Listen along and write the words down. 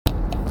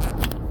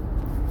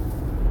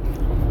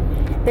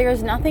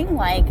There's nothing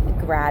like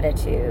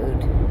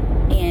gratitude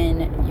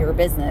in your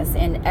business,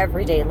 in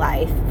everyday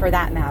life for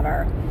that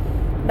matter.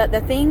 But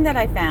the thing that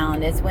I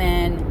found is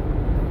when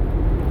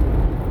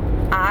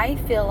I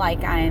feel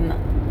like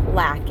I'm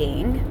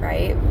lacking,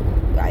 right?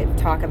 I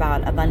talk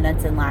about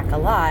abundance and lack a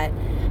lot.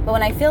 But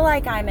when I feel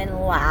like I'm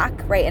in lack,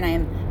 right, and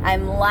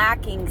I'm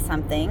lacking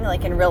something,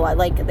 like in real life,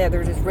 like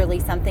there's just really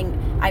something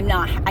I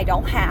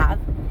don't have,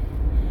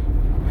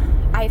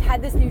 I've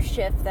had this new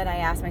shift that I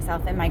ask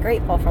myself, am I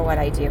grateful for what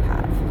I do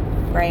have,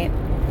 right?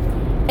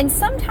 And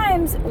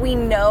sometimes we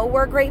know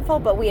we're grateful,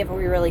 but have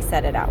we really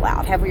said it out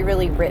loud? Have we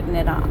really written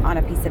it on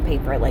a piece of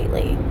paper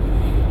lately?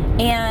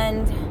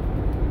 And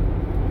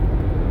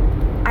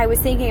I was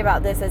thinking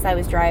about this as I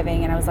was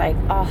driving, and I was like,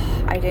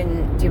 oh, I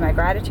didn't do my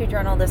gratitude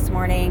journal this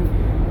morning.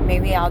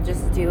 Maybe I'll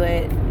just do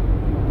it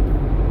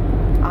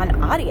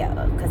on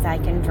audio because I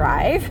can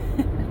drive.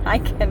 I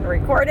can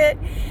record it.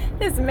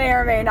 This may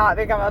or may not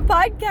become a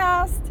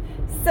podcast.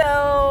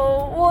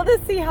 So we'll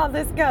just see how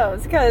this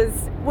goes, because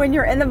when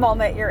you're in the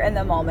moment, you're in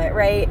the moment,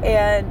 right?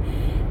 And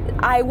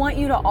I want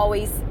you to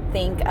always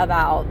think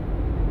about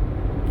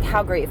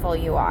how grateful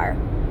you are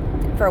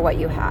for what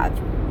you have.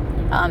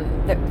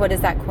 What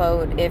is that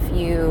quote? If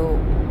you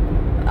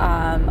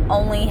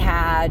only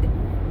had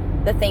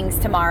the things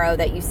tomorrow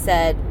that you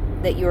said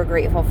that you were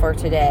grateful for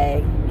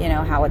today,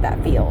 how would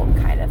that feel,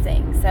 kind of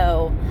thing.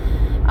 So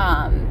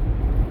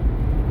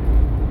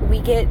we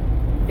get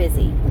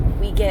busy.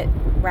 We get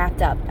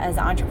wrapped up as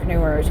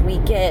entrepreneurs. We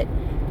get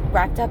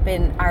wrapped up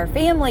in our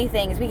family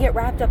things. We get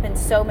wrapped up in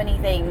so many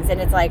things. And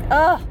it's like,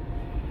 oh,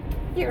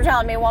 you're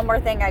telling me one more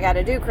thing I got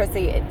to do,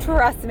 Chrissy.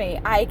 Trust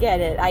me, I get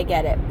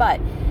it. But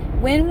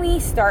when we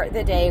start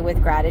the day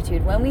with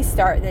gratitude, when we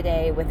start the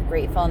day with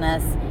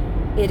gratefulness,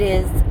 it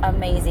is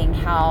amazing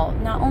how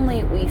not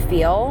only we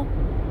feel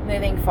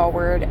moving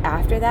forward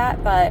after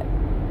that, but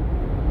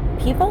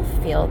people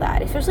feel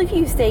that, especially if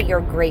you say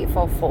you're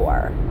grateful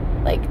for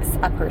like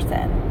a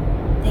person.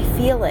 They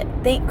feel it.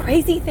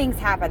 Crazy things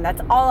happen.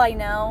 That's all I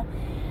know.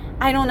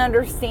 I don't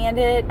understand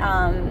it.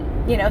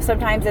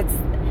 Sometimes it's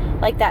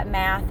like that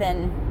math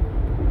and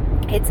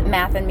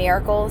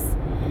miracles,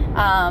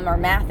 or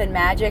math and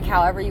magic,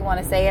 however you want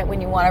to say it,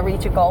 when you want to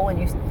reach a goal and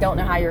you don't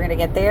know how you're going to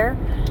get there.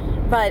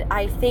 But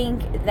I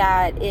think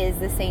that is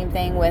the same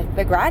thing with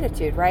the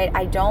gratitude, right?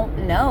 I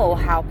don't know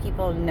how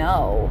people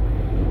know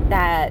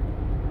that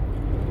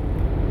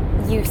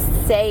you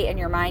say in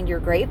your mind you're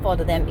grateful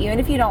to them, even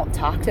if you don't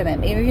talk to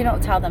them, even if you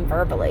don't tell them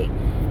verbally.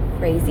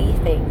 Crazy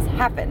things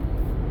happen.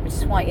 I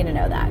just want you to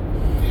know that.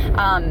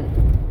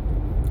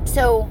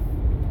 So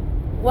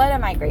what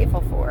am I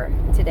grateful for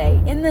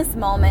today? In this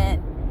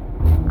moment,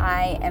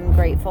 I am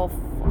grateful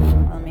for,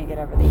 let me get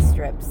over these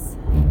strips.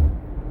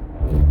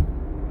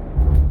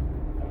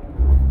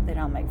 They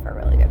don't make for a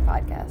really good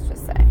podcast,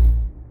 just saying.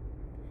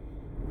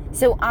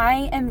 So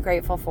I am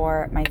grateful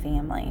for my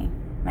family,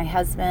 my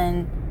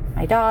husband,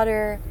 my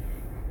daughter,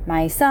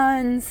 my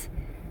sons,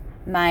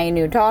 my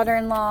new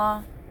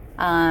daughter-in-law,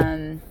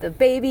 the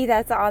baby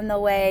that's on the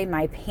way,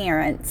 my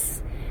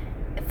parents.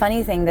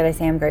 Funny thing that I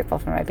say I'm grateful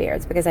for my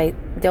parents, because I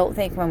don't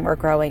think when we're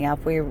growing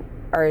up we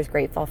are as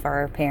grateful for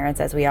our parents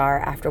as we are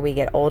after we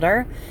get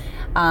older.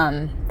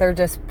 They're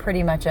just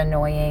pretty much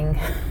annoying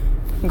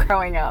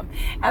growing up.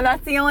 And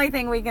that's the only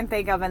thing we can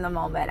think of in the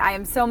moment. I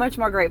am so much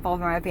more grateful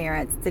for my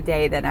parents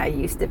today than I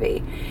used to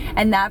be.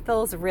 And that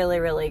feels really,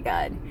 really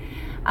good.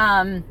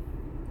 I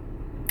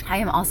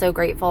am also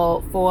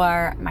grateful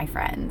for my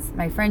friends,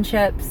 my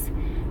friendships,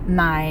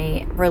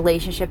 my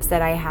relationships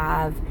that I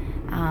have,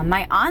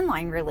 my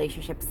online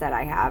relationships that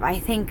I have. I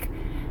think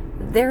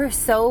they're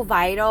so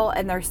vital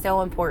and they're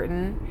so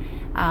important.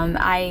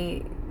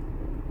 I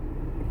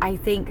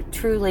think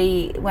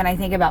truly, when I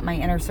think about my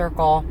inner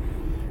circle,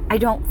 I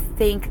don't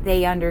think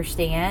they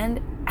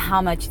understand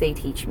how much they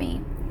teach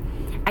me.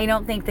 I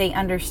don't think they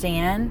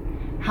understand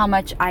how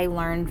much I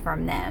learn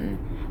from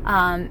them.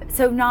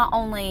 So not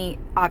only,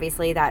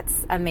 obviously,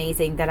 that's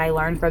amazing that I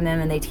learn from them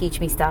and they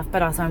teach me stuff,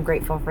 but also I'm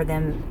grateful for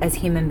them as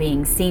human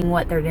beings, seeing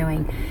what they're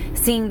doing,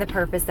 seeing the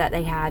purpose that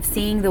they have,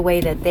 seeing the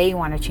way that they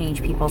want to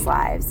change people's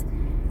lives.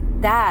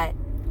 That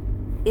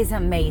is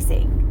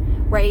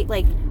amazing, right?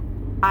 Like,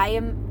 I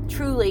am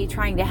truly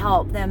trying to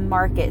help them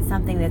market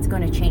something that's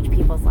going to change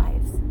people's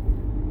lives.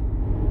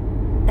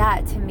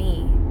 That, to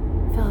me,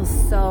 feels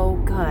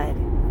so good.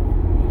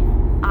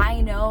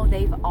 I know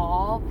they've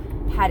all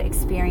had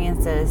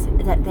experiences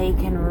that they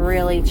can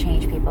really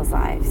change people's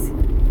lives.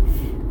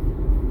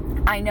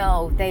 I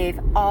know they've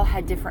all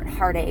had different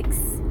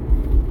heartaches.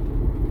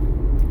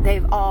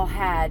 They've all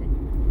had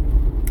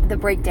the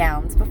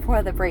breakdowns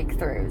before the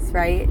breakthroughs,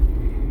 right?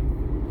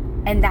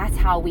 And that's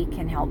how we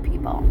can help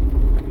people.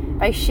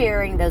 By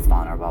sharing those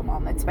vulnerable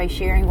moments, by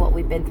sharing what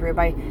we've been through,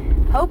 by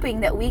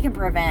hoping that we can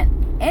prevent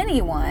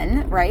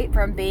anyone, right,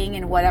 from being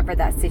in whatever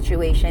that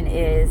situation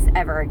is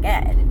ever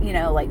again,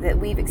 like that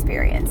we've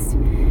experienced.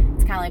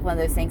 It's kind of like one of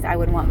those things, I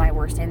wouldn't want my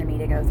worst enemy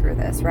to go through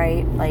this,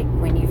 right? Like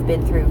when you've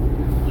been through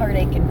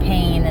heartache and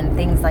pain and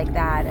things like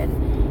that,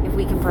 and if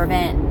we can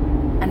prevent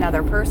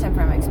another person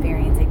from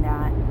experiencing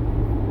that,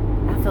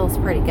 that feels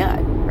pretty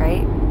good,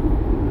 right?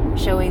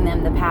 Showing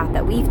them the path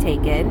that we've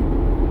taken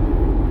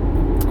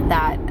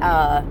that,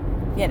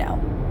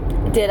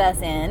 did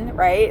us in,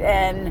 right?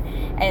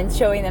 And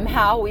showing them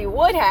how we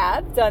would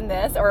have done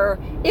this, or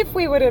if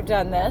we would have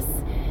done this,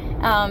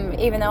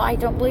 even though I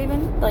don't believe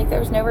in,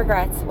 there's no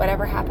regrets.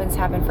 Whatever happens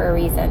for a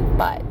reason.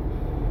 But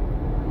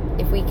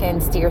if we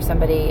can steer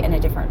somebody in a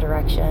different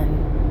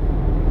direction,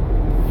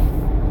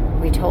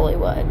 we totally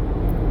would.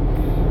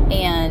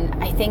 And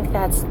I think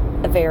that's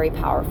a very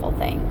powerful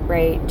thing,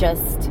 right?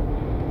 Just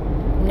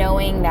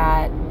knowing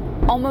that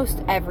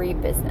almost every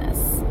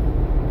business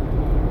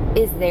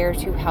is there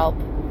to help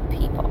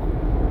people,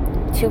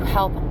 to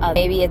help others.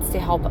 Maybe it's to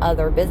help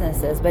other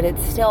businesses, but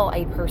it's still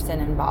a person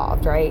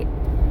involved, right?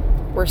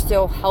 We're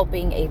still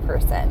helping a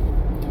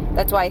person.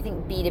 That's why I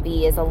think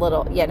B2B is a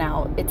little,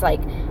 it's like,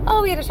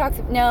 oh, we had to talk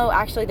to, no,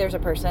 actually there's a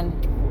person.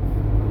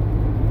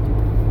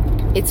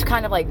 It's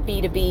kind of like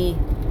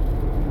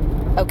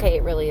B2B, okay,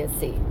 it really is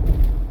C,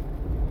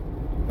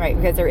 right?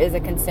 Because there is a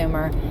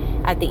consumer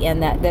at the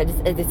end that is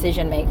a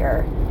decision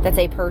maker. That's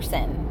a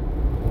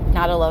person,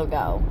 not a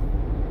logo.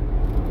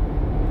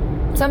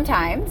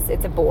 Sometimes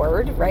it's a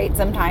board, right?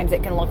 Sometimes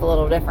it can look a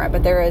little different,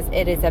 but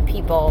it is a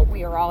people.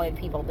 We are all in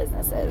people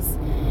businesses.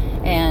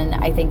 And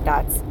I think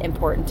that's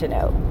important to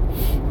note.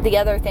 The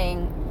other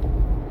thing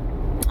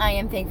I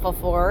am thankful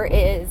for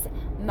is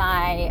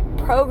my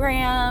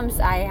programs.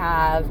 I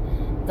have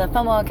the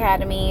FOMO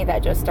Academy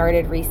that just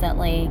started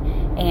recently,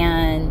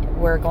 and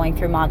we're going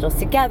through modules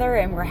together,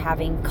 and we're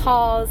having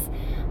calls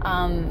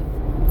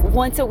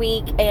once a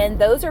week. And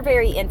those are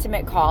very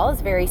intimate calls,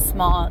 very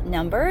small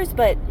numbers,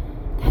 but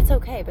that's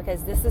okay,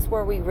 because this is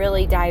where we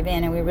really dive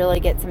in and we really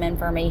get some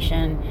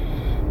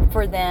information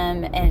for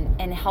them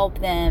and help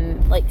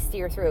them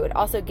steer through. It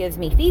also gives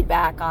me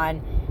feedback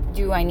on,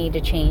 do I need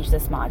to change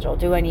this module?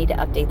 Do I need to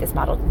update this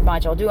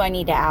module? Do I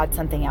need to add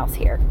something else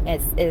here?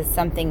 Is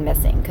something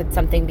missing? Could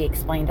something be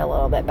explained a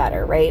little bit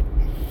better, right?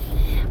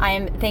 I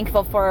am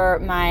thankful for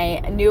my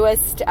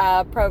newest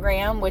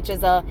program, which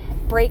is a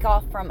break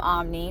off from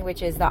Omni,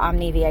 which is the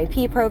Omni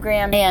VIP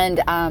program.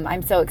 And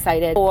I'm so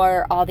excited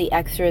for all the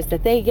extras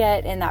that they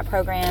get in that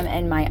program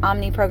and my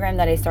Omni program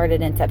that I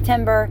started in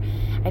September.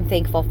 I'm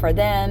thankful for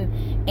them.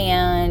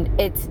 And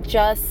it's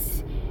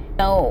just,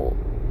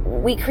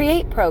 we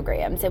create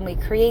programs and we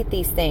create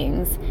these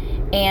things.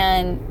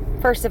 And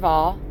first of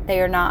all,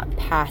 they are not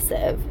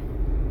passive.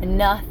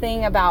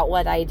 Nothing about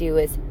what I do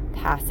is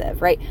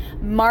passive, right?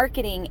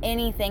 Marketing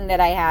anything that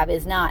I have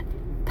is not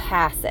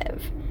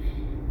passive.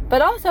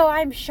 But also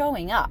I'm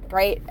showing up,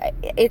 right?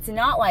 It's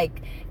not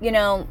like,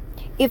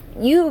 if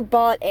you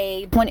bought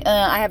I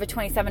have a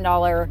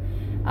 $27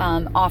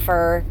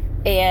 offer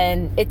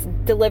and it's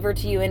delivered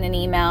to you in an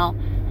email.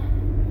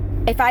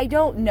 If I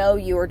don't know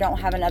you or don't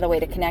have another way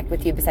to connect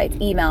with you besides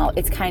email,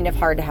 it's kind of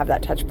hard to have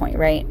that touch point,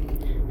 right?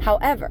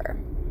 However,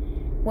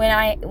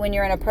 when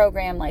you're in a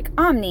program like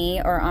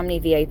Omni or Omni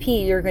VIP,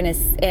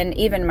 and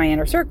even my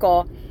inner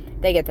circle,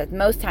 they get the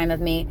most time of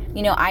me.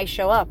 I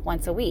show up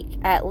once a week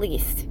at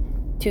least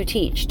to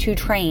teach, to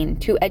train,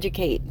 to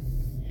educate,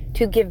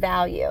 to give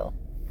value.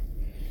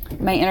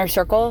 My inner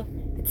circle,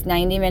 it's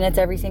 90 minutes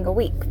every single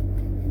week.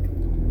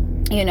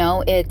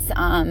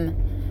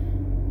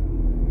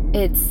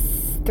 It's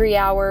 3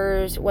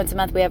 hours. Once a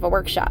month we have a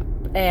workshop.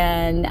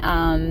 And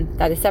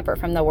that is separate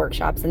from the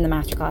workshops and the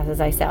masterclasses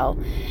I sell.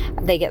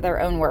 They get their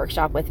own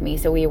workshop with me,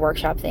 so we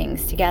workshop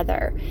things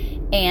together.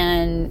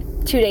 And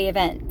 2-day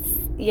events,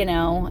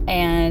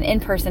 and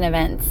in-person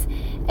events.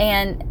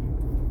 And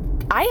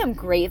I am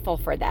grateful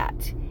for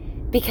that,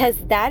 because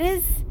that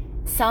is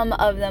some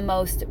of the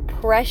most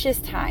precious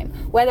time.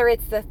 Whether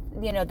it's the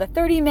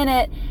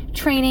 30-minute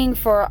training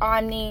for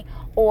Omni,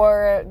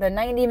 or the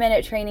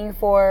 90-minute training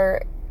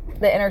for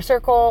the inner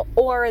circle,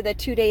 or the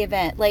 2-day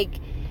event.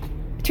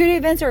 2-day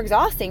events are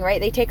exhausting, right?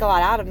 They take a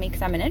lot out of me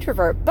because I'm an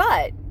introvert,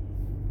 but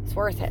it's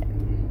worth it.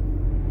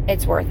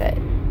 It's worth it.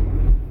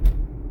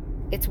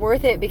 It's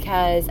worth it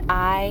because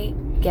I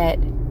get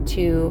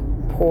to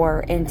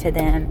pour into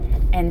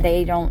them, and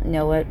they don't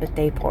know it, but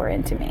they pour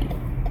into me.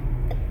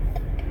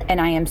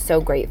 And I am so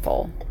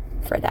grateful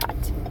for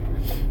that.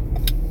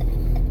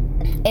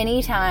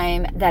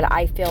 Anytime that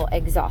I feel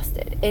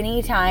exhausted,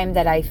 anytime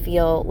that I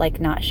feel like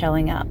not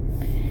showing up,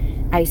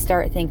 I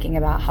start thinking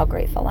about how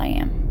grateful I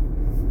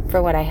am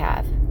for what I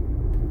have.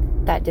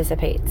 That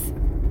dissipates.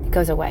 It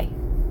goes away.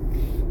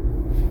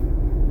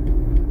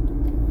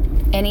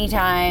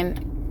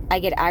 Anytime I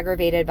get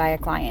aggravated by a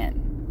client,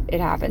 it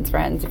happens,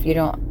 friends. If you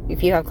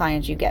have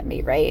clients, you get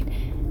me, right?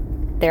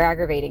 They're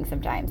aggravating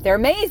sometimes. They're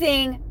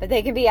amazing, but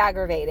they can be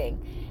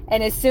aggravating.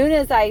 And as soon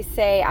as I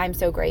say I'm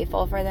so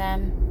grateful for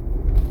them,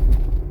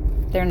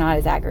 they're not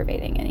as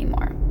aggravating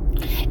anymore.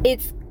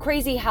 It's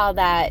crazy how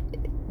that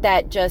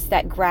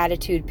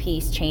gratitude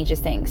piece changes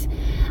things.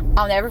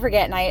 I'll never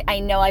forget, and I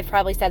know I've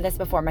probably said this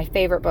before, my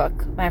favorite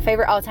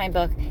all-time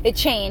book, it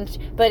changed,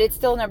 but it's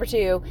still number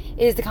 2,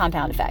 is The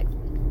Compound Effect.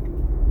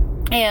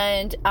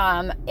 And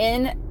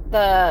in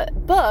the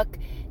book,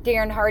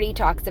 Darren Hardy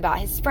talks about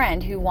his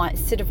friend who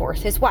wants to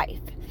divorce his wife.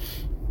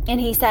 And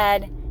he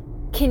said,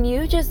 can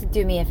you just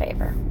do me a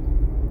favor?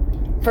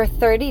 For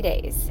 30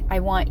 days, I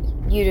want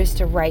you just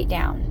to write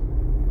down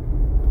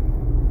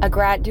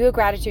do a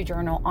gratitude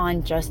journal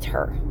on just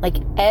her. Like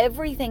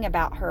everything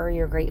about her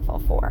you're grateful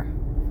for.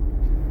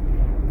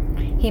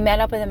 He met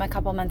up with him a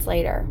couple months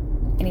later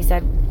and he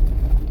said,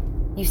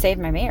 you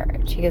saved my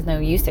marriage. He goes, no,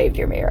 you saved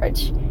your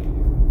marriage.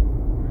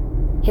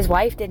 His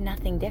wife did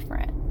nothing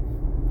different.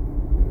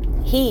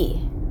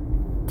 He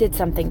did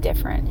something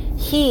different.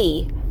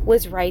 He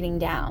was writing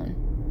down,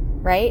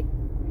 right?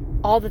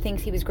 All the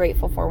things he was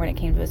grateful for when it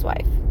came to his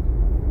wife.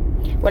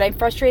 When I'm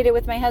frustrated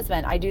with my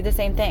husband, I do the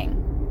same thing.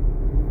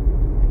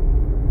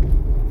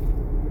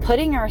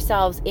 Putting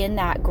ourselves in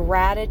that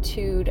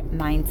gratitude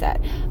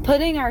mindset,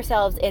 putting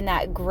ourselves in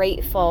that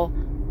grateful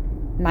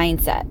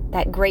mindset,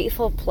 that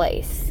grateful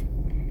place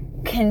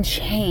can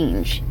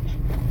change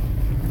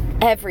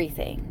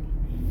everything.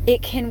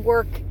 It can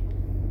work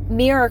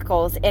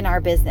miracles in our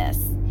business.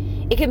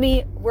 It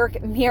can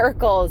work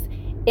miracles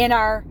in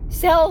our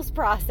sales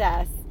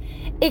process.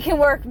 It can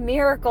work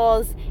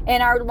miracles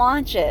in our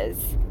launches.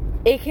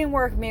 It can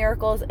work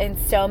miracles in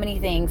so many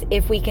things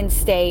if we can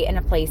stay in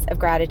a place of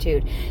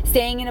gratitude.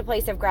 Staying in a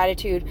place of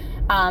gratitude,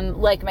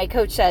 like my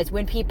coach says,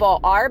 when people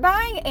are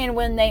buying and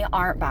when they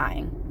aren't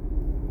buying.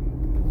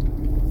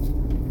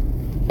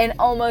 And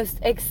almost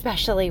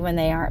especially when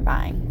they aren't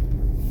buying.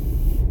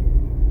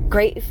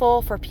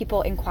 Grateful for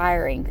people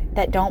inquiring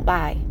that don't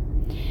buy.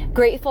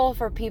 Grateful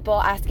for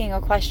people asking a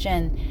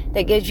question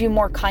that gives you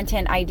more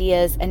content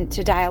ideas and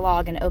to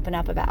dialogue and open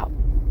up about.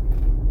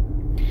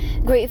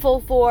 Grateful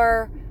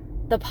for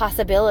the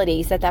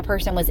possibilities that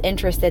person was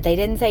interested. They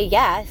didn't say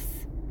yes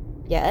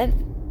yet.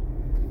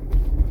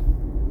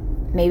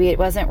 Maybe it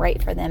wasn't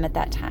right for them at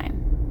that time.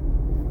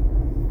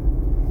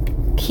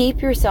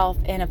 Keep yourself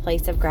in a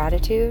place of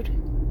gratitude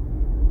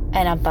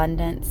and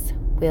abundance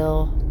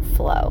will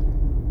flow.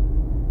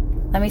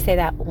 Let me say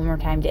that one more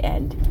time to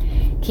end.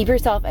 Keep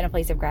yourself in a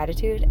place of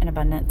gratitude and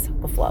abundance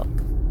will flow.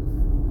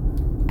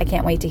 I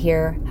can't wait to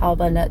hear how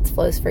abundance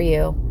flows for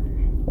you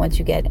once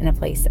you get in a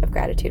place of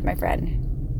gratitude, my friend.